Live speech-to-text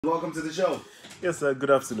Welcome to the show. Yes, good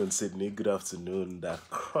afternoon, Sydney. Good afternoon,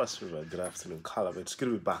 Cross River. Good afternoon, Calabar. It's good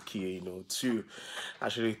to be back here, to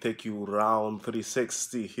actually take you around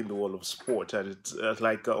 360 in the world of sport. And it's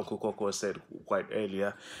like Uncle Coco said quite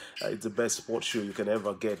earlier, it's the best sports show you can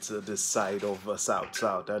ever get this side of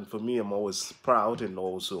South. And for me, I'm always proud and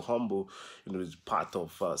also humble, it's part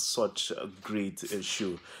of such a great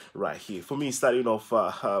show right here. For me, starting off,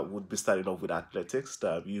 would be starting off with athletics.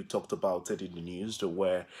 You talked about it in the news,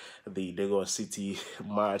 where the Lagos City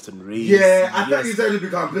marathon race. Yeah, I thought you said you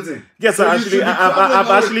become competing. Yes, so I've actually.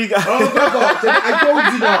 Oh God! I told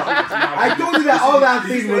you that. I told you that all that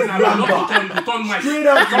thing was number. Straight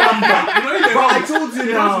up number. But I told you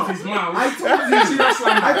now. I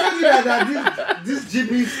told you that this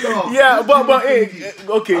Jimmy stuff. Yeah, but hey,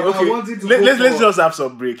 okay. Let's just have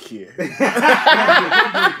some break here.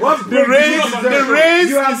 What's the race?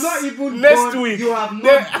 You have not even next week. You have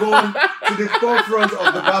not gone to the forefront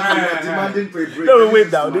of the battle. You are demanding for a break. No,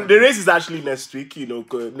 wait now. The race is actually next week.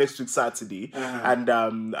 Next week Saturday,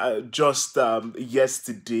 and just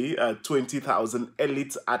yesterday, 20,000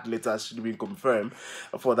 elite athletes actually been confirmed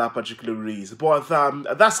for that particular race. But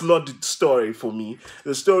that's not the story for me.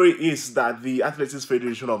 The story is that the Athletics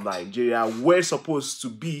Federation of Nigeria were supposed to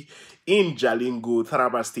be in Jalingo,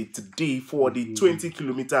 Calabar State today for the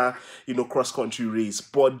 20-kilometer, cross-country race.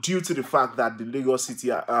 But due to the fact that the Lagos City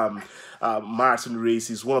marathon race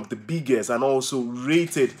is one of the biggest and also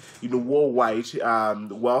rated, worldwide,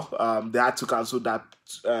 they had to cancel that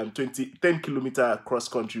 10-kilometer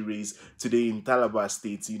cross-country race today in Calabar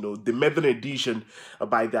State, the Melbourne edition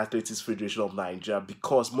by the Athletics Federation of Nigeria,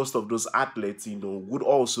 because most of those athletes, would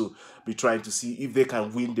also be trying to see if they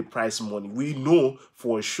can win the prize money. We know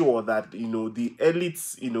for sure that, the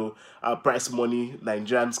elites, prize money,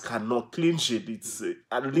 Nigerians cannot clinch it. It's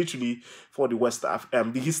literally for the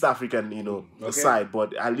the East African, side,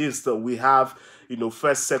 but at least we have,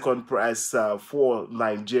 first, second prize for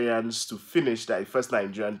Nigerians to finish, that first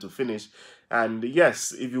Nigerian to finish. And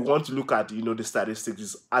yes, if you want to look at, the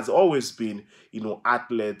statistics, it has always been,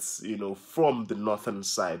 athletes, from the northern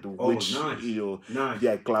side, which,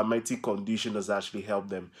 their climatic condition has actually helped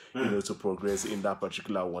them, to progress in that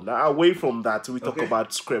particular one. Now, away from that, we talk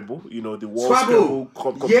about Scrabble, the World Scrabble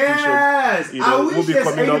competition. Yes! I wish there's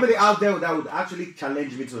anybody out there that would actually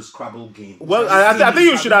challenge me to a Scrabble game. Well, I think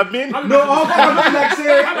you should have been. No, I'm like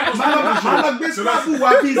say, man, this Scrabble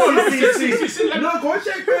wapi, No, go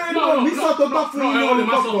check it. No, because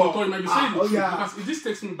it just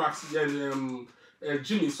takes me back to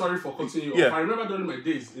Jimmy, sorry for cutting you off. I remember during my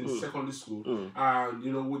days in secondary school,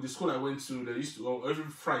 and with the school I went to, they used to every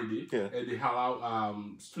Friday they allow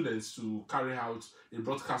students to carry out a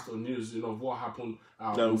broadcast on news, of what happened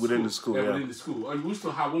within the school. Within the school. And we used to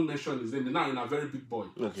have one mention his name. Now you're a very big boy,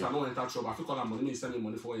 so I don't enter trouble. I feel call that money. Me send me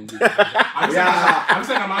money for ND. I'm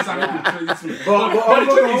saying I'm asking me. But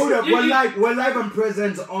we're live and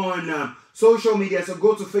present on social media. So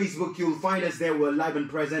go to Facebook. You'll find us there. We're live and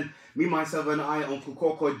present. Me, myself, and I, Uncle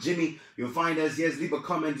Coco, Jimmy. You'll find us. Yes, leave a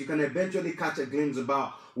comment. You can eventually catch a glimpse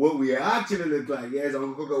about what we actually look like. Yes,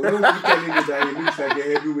 Uncle Coco, when we telling you that he looks like a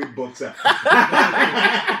heavyweight boxer.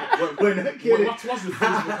 We're not kidding. What's the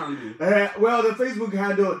Facebook handle? Well, the Facebook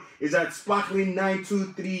handle is at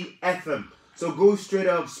Sparkling923FM. So go straight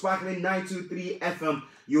up, Sparkling923FM.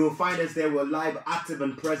 You will find us there. We're live, active,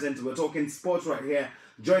 and present. We're talking sports right here.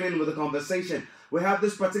 Join in with the conversation. We have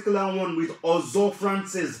this particular one with Ozo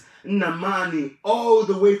Francis Namani, all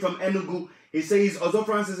the way from Enugu. He says Ozo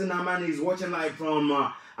Francis Namani is watching live from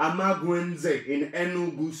Amagwenze in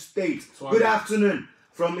Enugu State. Good afternoon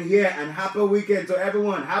from here and happy weekend to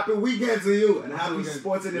everyone. Happy weekend to you and happy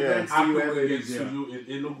sporting events to you. Happy weekend to you in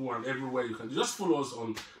Enugu and everywhere you can. Just follow us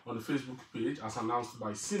on the Facebook page as announced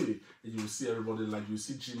by Simi. You will see everybody, like you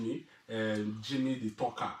see Jimmy and Jimmy the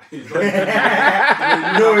talker. No,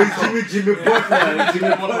 it's Jimmy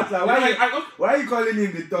Butler. Why are you calling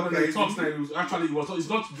him the talker? He talks now. He's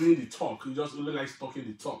not doing the talk. He just really likes talking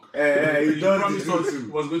the talk. He promised us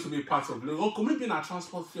it was going to be a part of. Could we be in a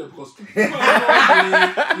transport fair because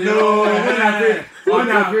what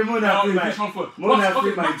I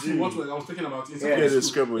was thinking about in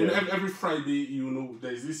school. Every Friday,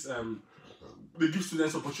 there's this they give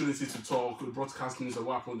students opportunity to talk, broadcast news of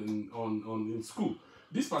what happened in school.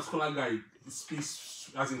 This particular guy speaks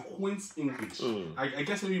as in quaint English. I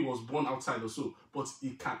guess maybe he was born outside or so, but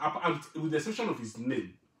he can, with the exception of his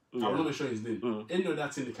name, I will not mention his name. Any other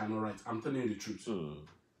thing he cannot write. I'm telling you the truth.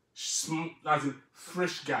 As a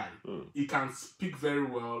fresh guy, he can speak very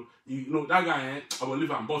well. That guy, I will leave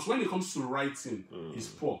him. But when it comes to writing, he's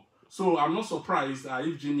poor. So I'm not surprised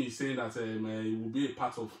if Jimmy is saying that he will be a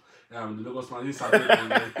part of the Lagos man, he's started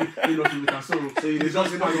so you just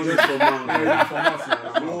from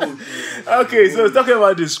Okay, so talking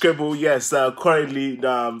about the Scrabble, yes, currently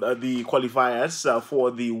the qualifiers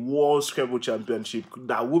for the World Scrabble Championship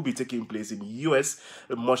that will be taking place in the US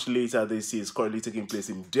much later this year is currently taking place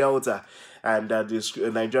in Delta, and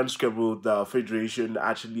the Nigerian Scrabble Federation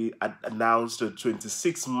actually announced a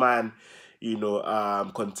 26-man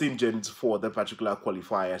contingent for the particular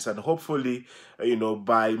qualifiers, and hopefully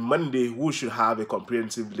by Monday we should have a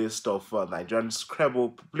comprehensive list of Nigerian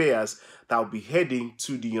Scrabble players that will be heading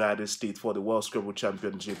to the United States for the World Scrabble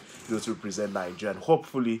Championship to represent Nigeria, and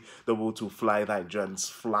hopefully they'll be able to fly Nigerian's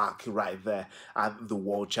flag right there at the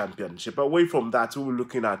World Championship. Away from that, we're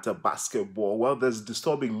looking at basketball. Well, there's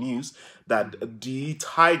disturbing news that the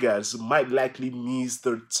Tigers might likely miss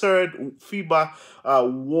the third FIBA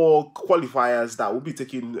World qualifiers that will be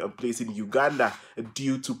taking place in Uganda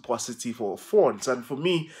due to positive forms. And for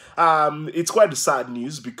me, it's quite sad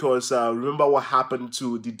news because remember what happened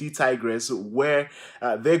to the Tigers, where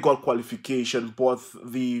they got qualification, but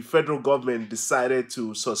the federal government decided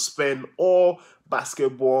to suspend all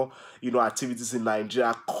basketball activities in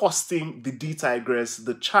Nigeria, costing the Tigers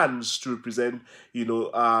the chance to represent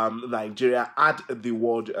Nigeria at the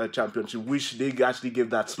World Championship, which they actually gave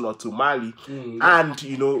that slot to Mali. And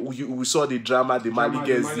we saw the drama the Mali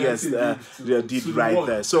guys they did right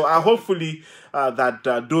there. So hopefully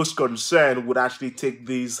that those concerned would actually take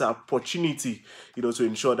this opportunity to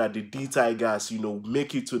ensure that the Tigers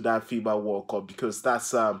make it to that FIBA World Cup, because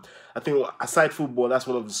that's I think aside football, that's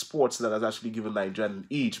one of the sports that has actually given Nigeria an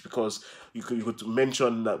edge, because you could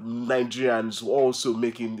mention Nigerians also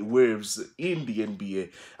making waves in the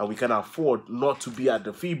NBA, and we can afford not to be at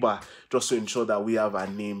the FIBA just to ensure that we have our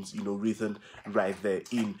names written right there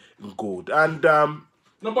in gold. And no,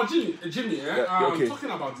 but Jimmy, okay.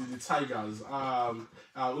 Talking about the Tigers,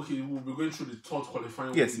 okay, we'll be going through the third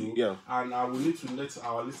qualifying window, and we need to let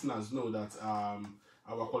our listeners know that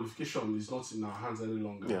our qualification is not in our hands any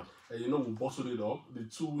longer. Yeah. We bottled it up. The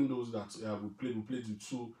two windows that we played with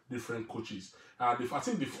two different coaches. I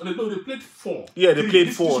think they played four. Yeah, they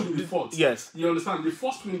played four. Yes. You understand? The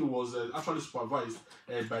first window was actually supervised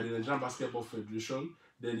by the Nigerian Basketball Federation.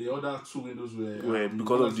 Then the other two windows were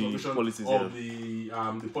because of the policies of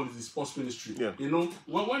the policy sports ministry. Yeah.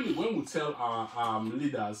 When we tell our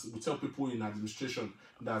leaders, we tell people in administration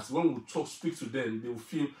that when we speak to them, they will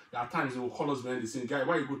feel that at times they will call us behind the scene, guy,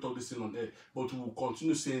 why you go talk this thing on air? But we will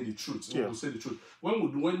continue saying the truth. We will say the truth.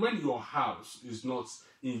 When your house is not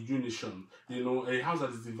in unison, a house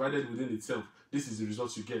that is divided within itself, this is the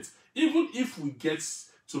result you get. Even if we get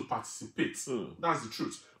to participate, that's the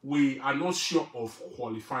truth. We are not sure of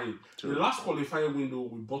qualifying. True. The last qualifying window,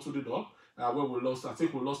 we bottled it up. Where we lost, I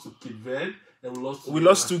think we lost to Cape Verde, and we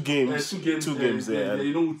lost two games. Two games there.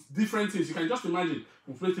 With different things. You can just imagine.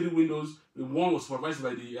 We played 3 windows. One was supervised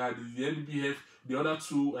by the NBBF, the other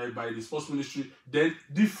two by the sports ministry. Then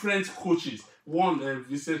different coaches. One,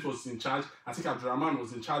 Vincent was in charge. I think Abdurrahman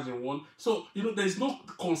was in charge in one. So there's no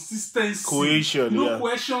consistency, cohesion,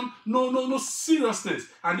 cohesion, no seriousness.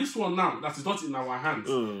 And this one now that is not in our hands.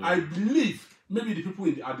 I believe maybe the people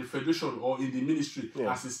at the federation or in the ministry,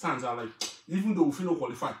 as it stands, are like, even though we feel not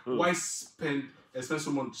qualified, why spend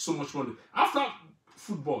so much money after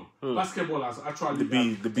football? Basketball has actually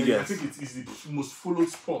the biggest. I think it is the most followed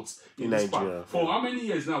sport in this Nigeria. part. For how many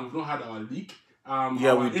years now we've not had our league? We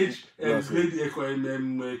age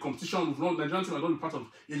competition. We've not Nigerian team are not part of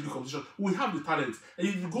age competition. We have the talent, and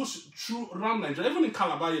if you go through around Nigeria, even in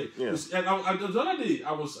Calabar, the other day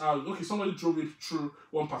I was somebody drove me through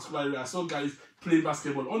one particular area. I saw guys playing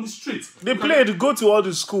basketball on the street. They go to all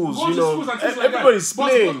the schools. Everybody's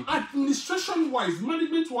playing. But administration wise,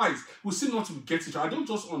 management wise, we still not get it. I don't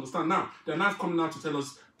just understand now. They're not coming out to tell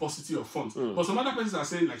us positive of funds. But some other persons are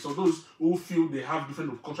saying, like, so those who feel they have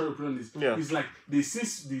different contrary opinions, it's like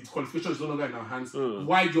since the qualification is no longer in our hands,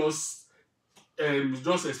 why just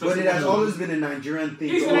expect? But it has always been a Nigerian thing.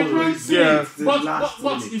 It's a Nigerian thing.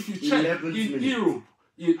 But if you check in Europe,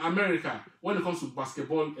 in America, when it comes to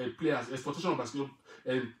basketball players, exploitation of basketball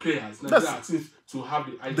players, Nigeria seems to have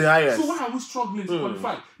the highest. So why are we struggling to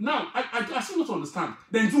qualify? Now, I still not understand.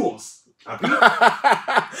 Then do us.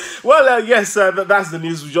 Well, yes, that's the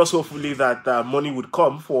news. We just hopefully that money would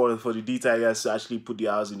come for the Tigers to actually put the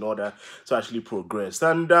house in order to actually progress.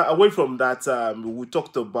 And away from that, we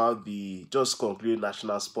talked about the just concluded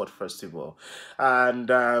National Sport Festival, and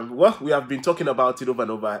we have been talking about it over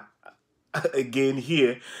and over again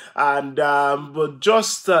here, and but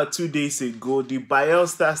just 2 days ago, the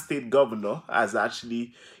Bayelsa State Governor has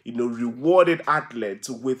actually rewarded athletes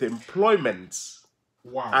with employment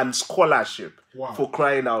and scholarship for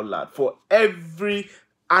crying out loud for every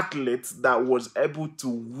athlete that was able to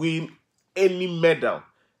win any medal.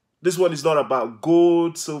 This one is not about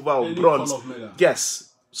gold, silver, or bronze.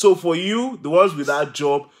 Yes. So for you, the ones without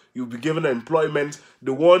job, you'll be given employment.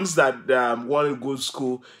 The ones that want to go to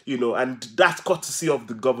school, and that's courtesy of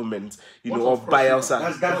the government, of buyouts.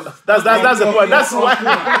 That's the point. That's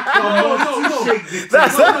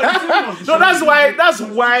why. That's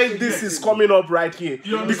why this is coming up right here.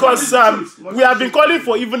 Because we have been calling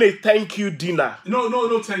for even a thank you dinner.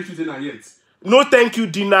 No thank you dinner yet. No thank you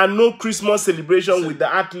dinner, no Christmas celebration with the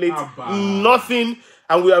athletes, nothing.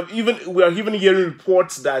 And we are even hearing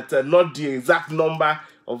reports that not the exact number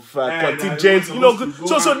of contingents.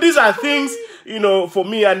 So these are things, for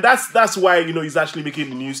me, and that's why he's actually making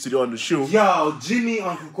the news today on the show. Yo, Jimmy,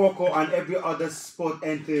 Uncle Coco, and every other sport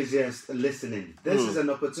enthusiast listening. This is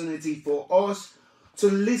an opportunity for us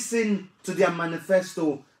to listen to their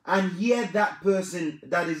manifesto and hear that person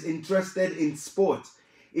that is interested in sport.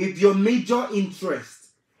 If your major interest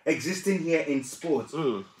existing here in sports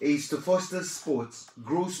is to foster sports,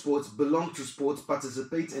 grow sports, belong to sports,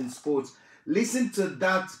 participate in sports, listen to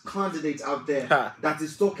that candidate out there that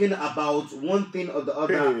is talking about one thing or the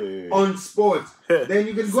other on sports. Then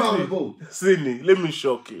you can go out and vote. Sydney, let me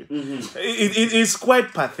shock you. It is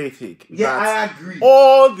quite pathetic. Yeah, I agree.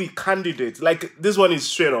 All the candidates, like this one is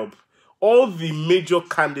straight up. All the major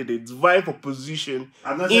candidates vying for position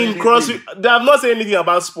in CrossFit, they have not said anything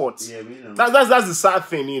about sports. Yeah, we know. That's the sad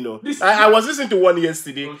thing, I was listening to one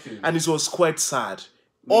yesterday, and it was quite sad.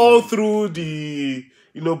 All through the,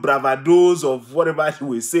 bravados of whatever they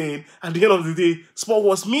were saying, at the end of the day, sport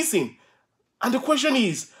was missing. And the question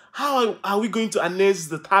is, how are we going to harness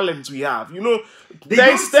the talents we have?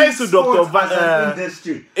 Thanks to Dr.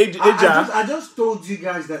 Industry. I just told you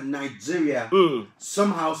guys that Nigeria,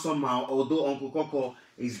 somehow, although Uncle Coco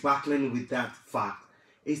is battling with that fact,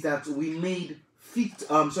 is that we made fifth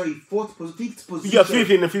position. Yeah, fifth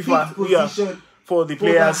in the FIFA. Position for the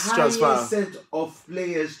players transfer. Set of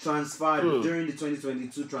players transferred during the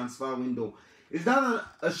 2022 transfer window. Is that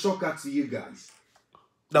a shocker to you guys?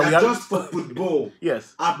 That just for football,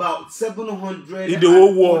 yes, about 700 in the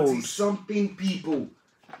whole world, something people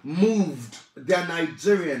moved their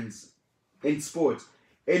Nigerians in sport.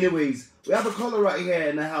 Anyways, we have a caller right here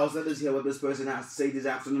in the house. Let us hear what this person has to say this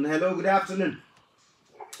afternoon. Hello, good afternoon.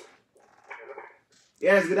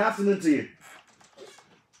 Yes, good afternoon to you.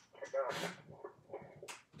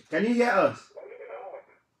 Can you hear us?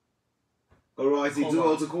 Alright, so do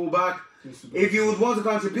also call back. If you would want to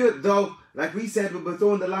contribute, though, like we said, we'll be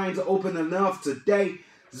throwing the lines open enough today.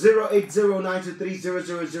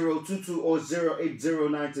 080-923-00022 or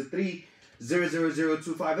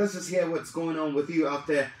 080-923-00025. Let's just hear what's going on with you out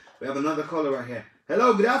there. We have another caller right here.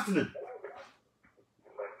 Hello, good afternoon.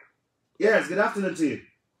 Yes, good afternoon to you.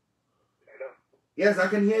 Hello. Yes, I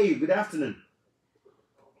can hear you. Good afternoon.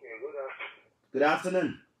 Okay, good afternoon. Good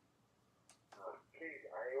afternoon. Please,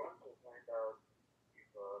 I want to find out if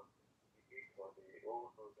the date for the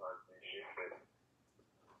old note has been shifted.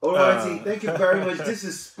 Alrighty, thank you very much. This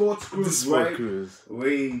is Sports Cruise, right? Cruise.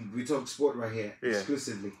 We talk sport right here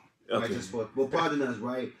exclusively. Right, just sport. Well, pardon us,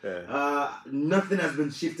 right? Yeah. Nothing has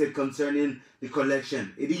been shifted concerning the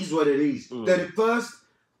collection. It is what it is. 31st,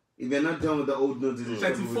 if you're not done with the old notes,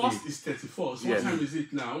 31st is 31st. What time is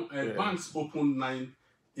it now? Banks open 9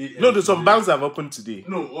 a.m. No, some banks have opened today.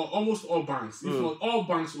 No, almost all banks. If not all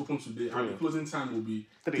banks open today, and the closing time will be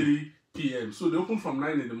 3 p.m. So they open from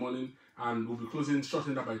 9 in the morning and will be closing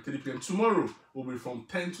shortened up by 3 p.m. Tomorrow will be from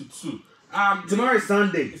 10 to 2. Tomorrow is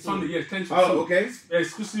Sunday. It's Sunday, yes, 10 to 2. Oh, okay.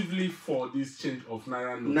 Exclusively for this change of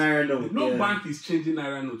Naira notes. Naira note. No bank is changing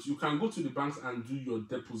Naira notes. You can go to the banks and do your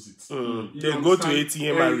deposits. They go to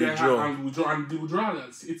ATM and withdraw. And the withdrawal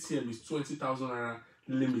at ATM is 20,000 Naira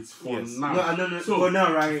limit for now. No. So, for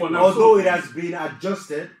now, right? For now, although it has been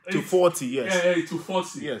adjusted to 40, yes. To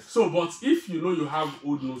 40. Yes. So, but if you know you have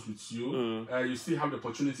old notes with you, you still have the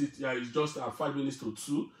opportunity. It's just 5 minutes to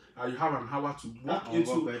 2. You have an hour to walk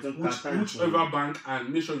into whichever bank and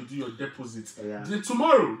make sure you do your deposit. Then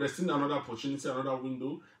tomorrow, there's still another opportunity, another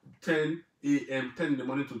window, 10 a.m., 10 in the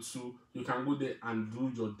morning to 2. You can go there and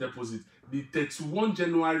do your deposit. The 31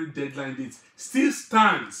 January deadline date still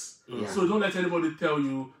stands. So don't let anybody tell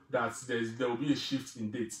you that there will be a shift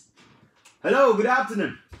in date. Hello, good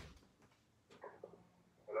afternoon.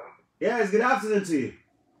 Hello? Yes, good afternoon to you.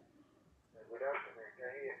 Good afternoon.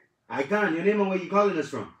 Can you hear? I can. Your name and where you calling us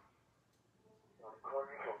from? I'm calling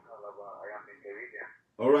from Calabar. I am in Caribbean.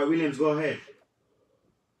 Alright, Williams, go ahead.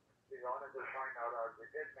 Please, I wanted to find out has the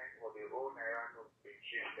deadline for the old Naira note been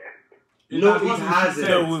shifted? No, it hasn't.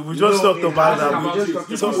 Yeah, we just talked about that.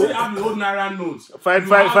 You still have the old Naira notes. Find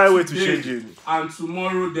way to change it. And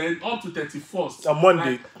tomorrow, then up to 31st. On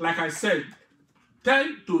Monday. Like I said,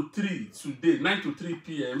 10 to 3 today, 9 to 3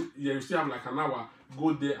 p.m. Yeah, you still have like an hour.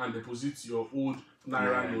 Go there and deposit your old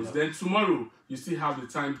Naira notes. Then tomorrow, you still have the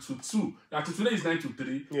time to 2. Like today is 9 to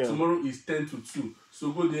 3. Yeah. Tomorrow is 10 to 2.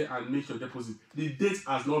 So go there and make your deposit. The date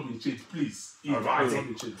has not been changed, please. It has not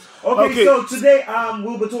been changed. Okay, so today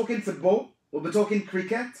we'll be talking football. We'll be talking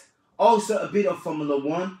cricket. Also a bit of Formula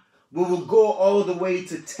 1. We will go all the way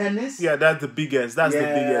to tennis. Yeah, that's the biggest. That's the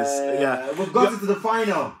biggest. Yeah, we've got to the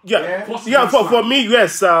final. For me,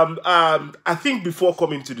 yes. I think before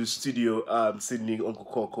coming to the studio, Sydney, Uncle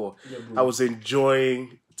Coco, I was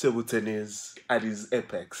enjoying table tennis at its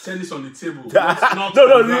apex. Tennis on the table. No,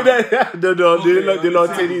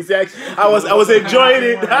 tennis. Yeah, I was enjoying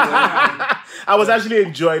it. I was actually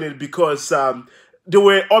enjoying it because there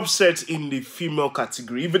were upsets in the female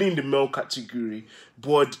category, even in the male category.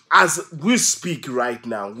 But as we speak right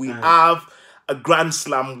now, we have a Grand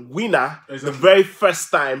Slam winner, the very first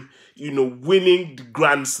time, winning the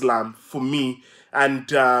Grand Slam for me.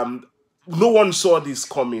 And no one saw this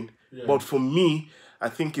coming. Yeah. But for me, I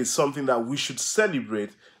think it's something that we should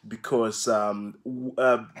celebrate because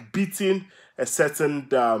beating a certain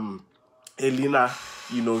Elena,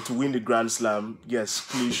 to win the Grand Slam, yes,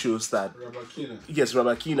 clearly shows that.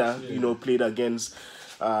 Rabakina, played against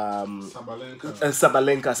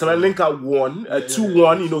Sabalenka. Sabalenka won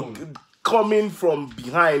 2-1. Coming from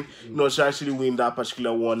behind, she actually win that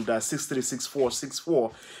particular one, that 6-3,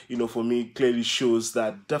 6-4, 6-4. For me, clearly shows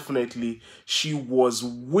that definitely she was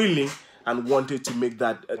willing and wanted to make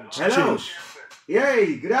that change.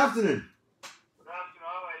 Yay! Good afternoon. Good afternoon.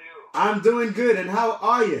 How are you? I'm doing good, and how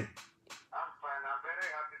are you? I'm fine. I'm very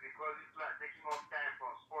happy because it's like taking off time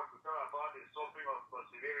from sport to talk about the suffering of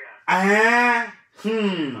perseverance.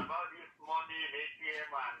 About this money in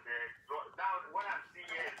ATM and now what I'm seeing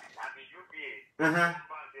here is I'm in UBA.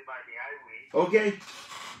 By the highway. Okay.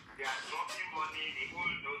 They are dropping money, the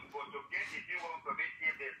old notes, but to get the new one from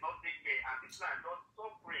ATM, there's nothing there, and it's like not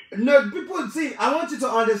suffering. No, people, see, I want you to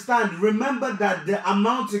understand. Remember that the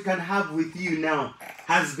amount you can have with you now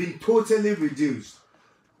has been totally reduced.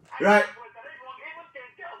 Right?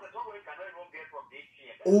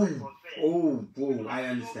 Oh, I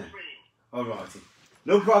understand. All right.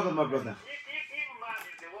 No problem, my brother.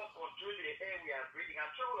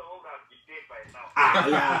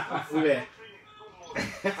 Yeah.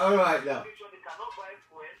 All right, now.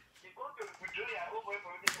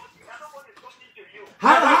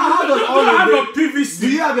 How does all have of your PVC? Do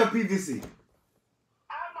you have your PVC?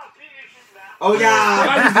 Oh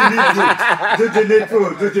yeah,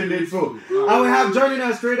 Dojo And we have joining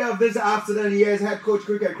us straight up this afternoon. He is head coach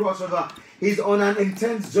cricket crossover. He's on an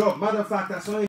intense job. Matter of fact, I saw him